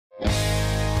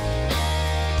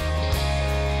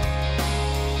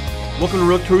Welcome to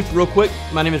Real Truth. Real quick,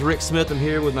 my name is Rick Smith. I'm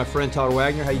here with my friend Todd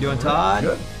Wagner. How you doing, Todd?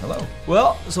 Good. Hello.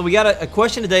 Well, so we got a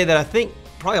question today that I think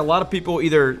probably a lot of people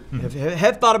either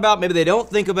have thought about, maybe they don't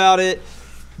think about it,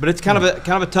 but it's kind of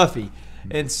a toughie.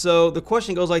 And so the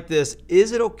question goes like this: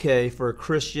 is it okay for a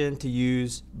Christian to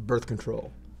use birth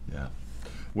control? Yeah.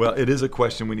 Well, it is a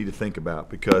question we need to think about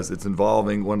because it's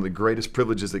involving one of the greatest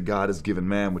privileges that God has given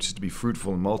man, which is to be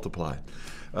fruitful and multiply.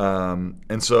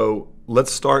 And so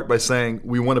let's start by saying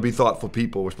we want to be thoughtful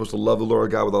people. We're supposed to love the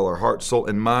Lord God with all our heart, soul,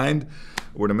 and mind.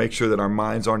 We're to make sure that our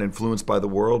minds aren't influenced by the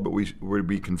world, but we're to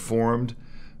be conformed,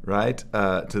 right,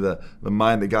 to the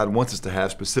mind that God wants us to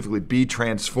have, specifically be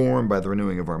transformed by the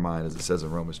renewing of our mind, as it says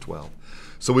in Romans 12.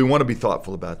 So we want to be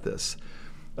thoughtful about this.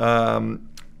 I'll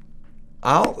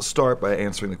start by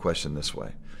answering the question this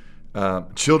way.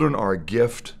 Children are a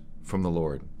gift from the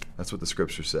Lord. That's what the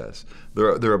scripture says.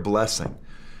 They're a blessing.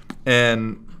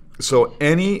 And so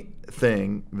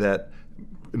anything that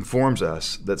informs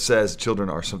us that says children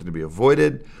are something to be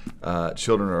avoided,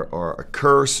 children are a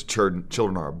curse,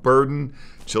 children are a burden,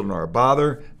 children are a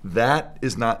bother, that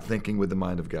is not thinking with the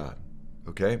mind of God,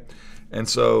 okay? And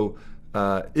so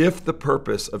if the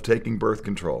purpose of taking birth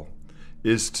control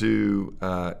is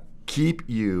to keep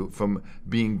you from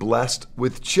being blessed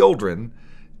with children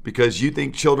because you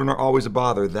think children are always a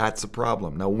bother, that's a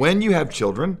problem. Now, when you have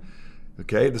children,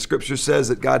 okay, the scripture says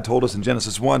that God told us in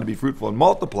Genesis 1 to be fruitful and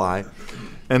multiply,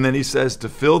 and then he says to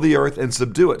fill the earth and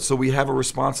subdue it. So we have a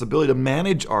responsibility to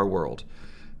manage our world,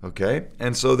 okay?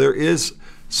 And so there is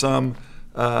some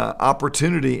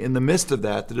opportunity in the midst of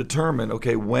that to determine,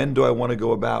 okay, when do I want to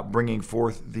go about bringing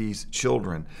forth these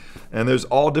children? And there's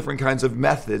all different kinds of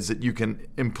methods that you can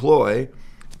employ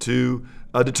to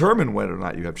determine whether or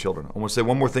not you have children. I want to say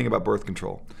one more thing about birth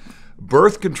control.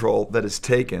 Birth control that is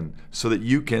taken so that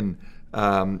you can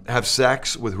have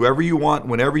sex with whoever you want,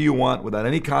 whenever you want, without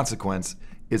any consequence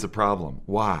is a problem.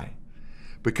 Why?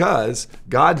 Because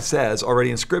God says already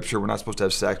in Scripture we're not supposed to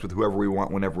have sex with whoever we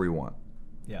want, whenever we want.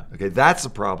 Yeah. Okay, that's a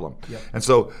problem. Yep. And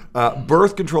so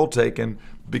birth control taken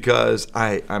because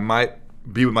I might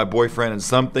be with my boyfriend and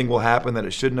something will happen that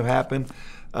it shouldn't have happened,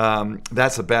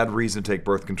 that's a bad reason to take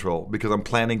birth control because I'm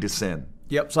planning to sin.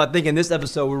 Yep. So I think in this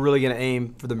episode we're really going to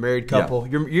aim for the married couple.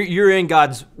 Yeah. You're in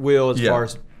God's will as far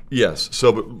as. Yes.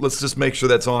 So but let's just make sure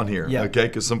that's on here, yeah. Okay?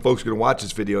 Because some folks are going to watch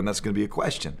this video and that's going to be a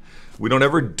question. We don't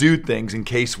ever do things in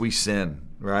case we sin,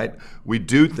 right? We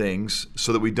do things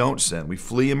so that we don't sin. We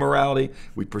flee immorality.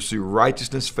 We pursue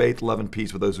righteousness, faith, love, and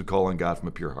peace with those who call on God from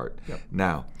a pure heart. Yep.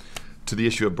 Now, to the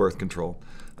issue of birth control.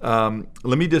 Let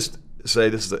me just say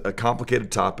this is a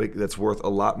complicated topic that's worth a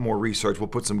lot more research. We'll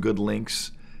put some good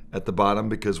links at the bottom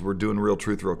because we're doing Real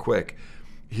Truth real quick.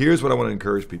 Here's what I want to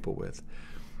encourage people with.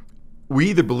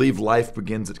 We either believe life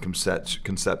begins at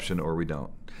conception or we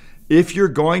don't. If you're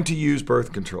going to use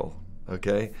birth control,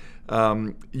 okay,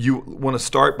 you want to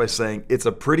start by saying it's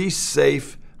a pretty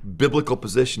safe biblical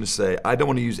position to say, I don't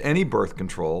want to use any birth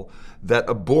control that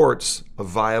aborts a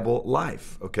viable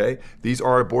life, okay? These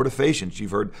are abortifacients.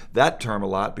 You've heard that term a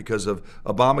lot because of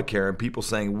Obamacare and people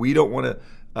saying we don't want to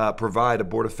provide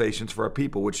abortifacients for our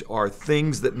people, which are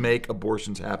things that make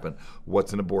abortions happen.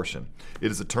 What's an abortion? It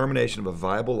is a termination of a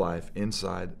viable life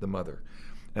inside the mother.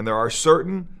 And there are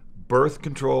certain birth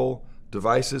control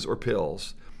devices or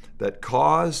pills that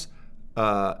cause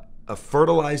a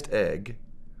fertilized egg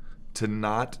to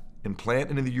not implant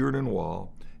into the uterine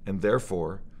wall and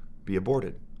therefore be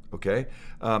aborted, okay?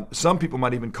 Some people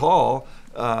might even call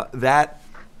that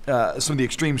some of the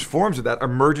extreme forms of that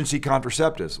emergency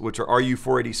contraceptives, which are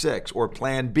RU486 or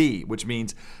Plan B, which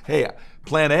means, hey,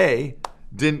 Plan A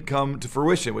didn't come to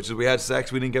fruition, which is we had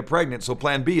sex, we didn't get pregnant, so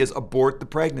Plan B is abort the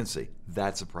pregnancy.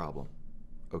 That's a problem,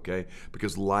 okay?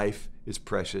 Because life is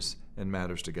precious and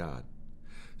matters to God.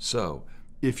 So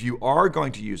if you are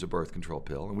going to use a birth control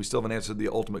pill, and we still haven't answered the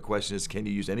ultimate question is, can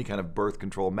you use any kind of birth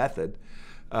control method?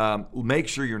 Make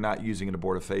sure you're not using an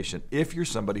abortifacient. If you're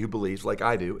somebody who believes, like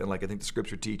I do, and like I think the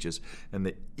scripture teaches, and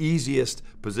the easiest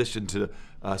position to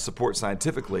support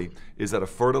scientifically is that a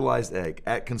fertilized egg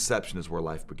at conception is where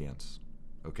life begins,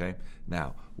 okay?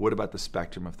 Now, what about the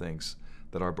spectrum of things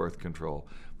that are birth control?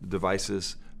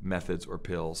 Devices, methods, or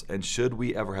pills? And should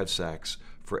we ever have sex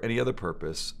for any other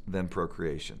purpose than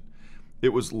procreation?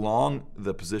 It was long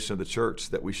the position of the church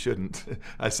that we shouldn't.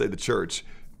 I say the church,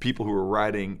 people who were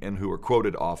writing and who were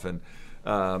quoted often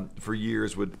for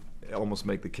years would almost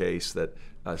make the case that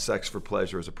sex for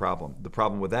pleasure is a problem. The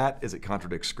problem with that is it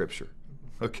contradicts Scripture.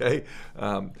 Okay?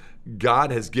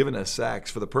 God has given us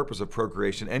sex for the purpose of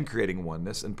procreation and creating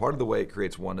oneness, and part of the way it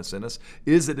creates oneness in us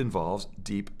is it involves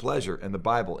deep pleasure. And the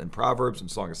Bible, in Proverbs and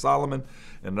Song of Solomon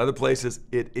and in other places,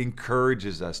 it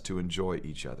encourages us to enjoy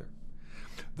each other.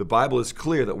 The Bible is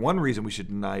clear that one reason we should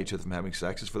deny each other from having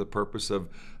sex is for the purpose of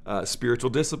spiritual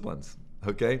disciplines,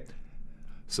 okay?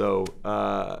 So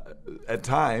at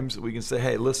times we can say,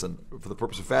 hey, listen, for the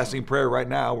purpose of fasting and prayer right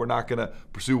now, we're not going to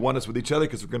pursue oneness with each other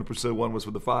because we're going to pursue oneness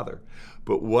with the Father.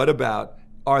 But what about,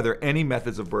 are there any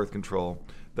methods of birth control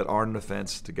that aren't an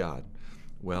offense to God?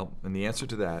 Well, and the answer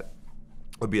to that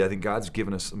would be, I think God's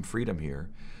given us some freedom here,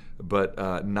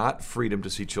 but not freedom to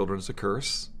see children as a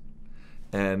curse,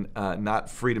 and not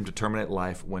freedom to terminate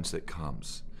life whence it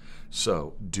comes.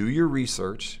 So do your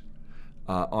research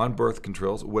on birth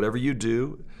controls. Whatever you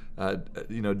do,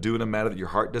 do in a matter that your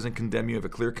heart doesn't condemn you, have a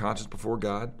clear conscience before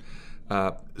God.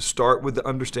 Start with the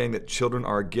understanding that children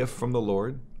are a gift from the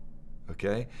Lord,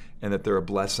 okay, and that they're a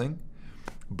blessing.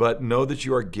 But know that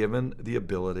you are given the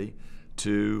ability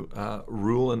to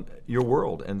rule in your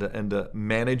world and to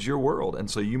manage your world.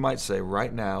 And so you might say,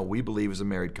 right now, we believe as a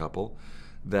married couple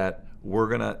that we're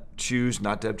going to choose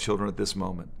not to have children at this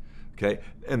moment. Okay,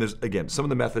 and there's, again, some of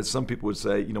the methods, some people would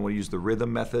say, when you use the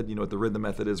rhythm method, what the rhythm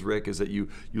method is, Rick, is that you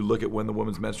look at when the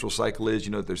woman's menstrual cycle is.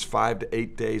 There's 5 to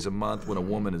 8 days a month when a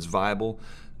woman is viable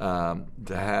to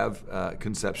have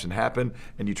conception happen,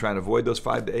 and you try and avoid those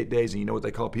 5 to 8 days, and you know what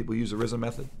they call people who use the rhythm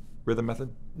method? Rhythm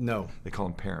method? No. They call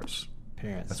them parents.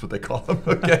 Parents. That's what they call them.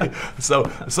 Okay,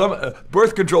 so some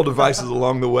birth control devices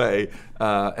along the way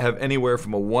have anywhere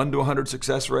from a 1 to 100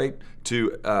 success rate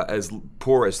to as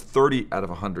poor as 30 out of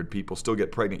 100 people still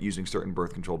get pregnant using certain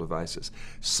birth control devices.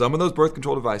 Some of those birth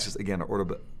control devices, again, are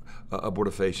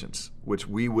abortifacients, which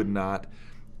we would not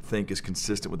think is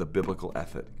consistent with a biblical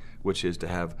ethic, which is to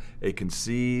have a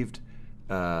conceived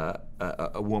a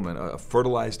woman, a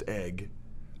fertilized egg,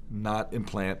 not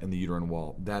implant in the uterine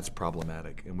wall. That's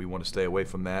problematic, and we want to stay away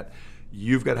from that.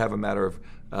 You've got to have a matter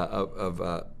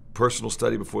of personal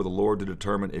study before the Lord to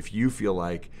determine if you feel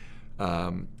like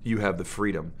you have the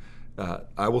freedom.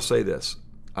 I will say this.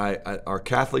 Our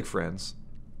Catholic friends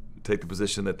take the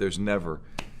position that there's never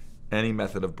any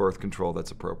method of birth control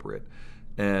that's appropriate.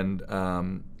 And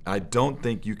I don't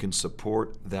think you can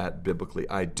support that biblically.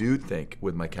 I do think,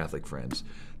 with my Catholic friends,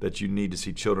 that you need to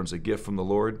see children as a gift from the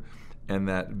Lord, and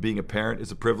that being a parent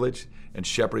is a privilege, and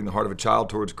shepherding the heart of a child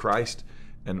towards Christ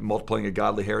and multiplying a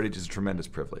godly heritage is a tremendous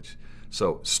privilege.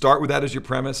 So start with that as your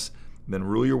premise, then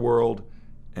rule your world,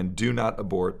 and do not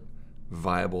abort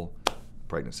viable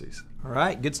pregnancies. All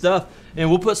right, good stuff. And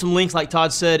we'll put some links, like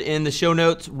Todd said, in the show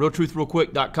notes,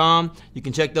 realtruthrealquick.com. You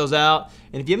can check those out.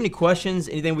 And if you have any questions,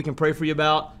 anything we can pray for you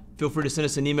about, feel free to send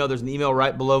us an email. There's an email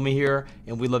right below me here,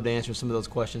 and we'd love to answer some of those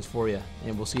questions for you.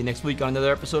 And we'll see you next week on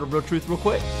another episode of Real Truth Real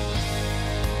Quick.